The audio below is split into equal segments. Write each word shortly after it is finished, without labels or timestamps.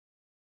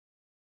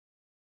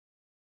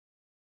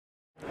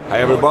Hi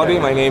everybody,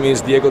 my name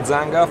is Diego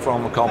Zanga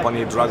from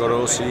company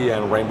Rossi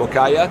and Rainbow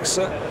Kayaks,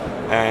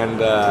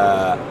 and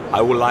I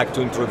would like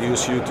to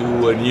introduce you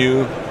to a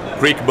new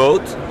creek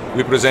boat.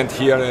 We present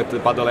here at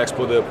the Paddle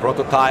Expo the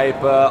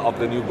prototype of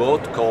the new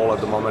boat called at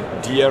the moment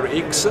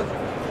DRX,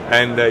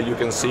 and you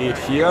can see it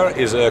here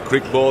is a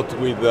creek boat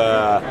with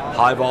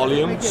high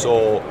volume,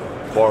 so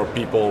for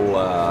people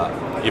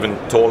even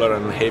taller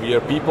and heavier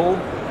people.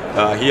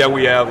 Here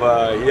we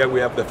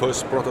have the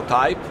first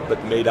prototype,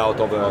 but made out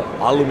of an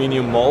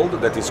aluminium mold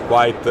that is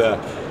quite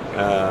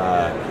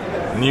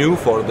new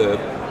for the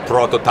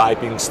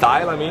prototyping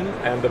style,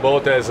 and the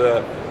boat has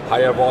a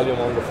higher volume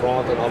on the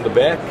front and on the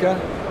back.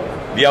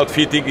 The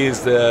outfitting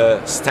is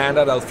the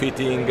standard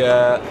outfitting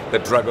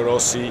that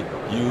Rossi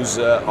use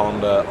on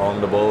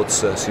the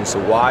boats since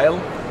a while,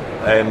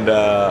 and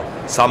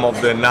some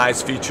of the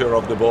nice feature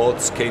of the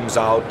boats came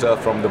out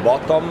from the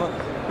bottom.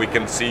 We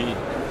can see,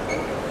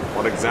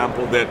 for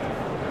example, that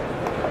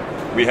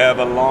we have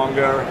a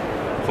longer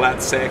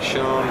flat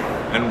section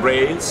and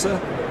rails.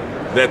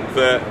 That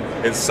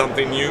is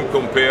something new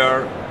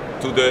compared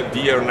to the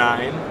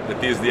DR9,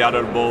 that is the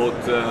other boat,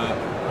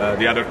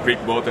 the other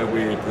creek boat that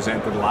we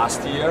presented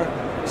last year.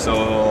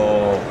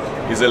 So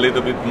it's a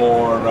little bit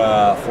more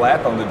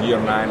flat. On the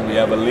DR9 we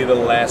have a little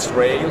less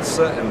rails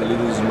and a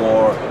little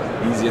more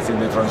easier in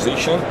the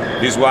transition.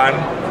 This one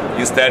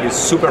instead is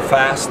super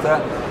fast,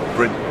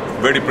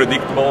 very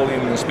predictable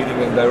in speeding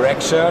and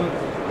direction,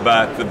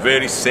 but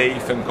very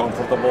safe and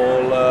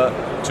comfortable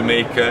to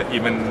make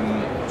even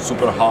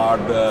super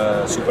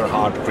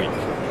hard creek.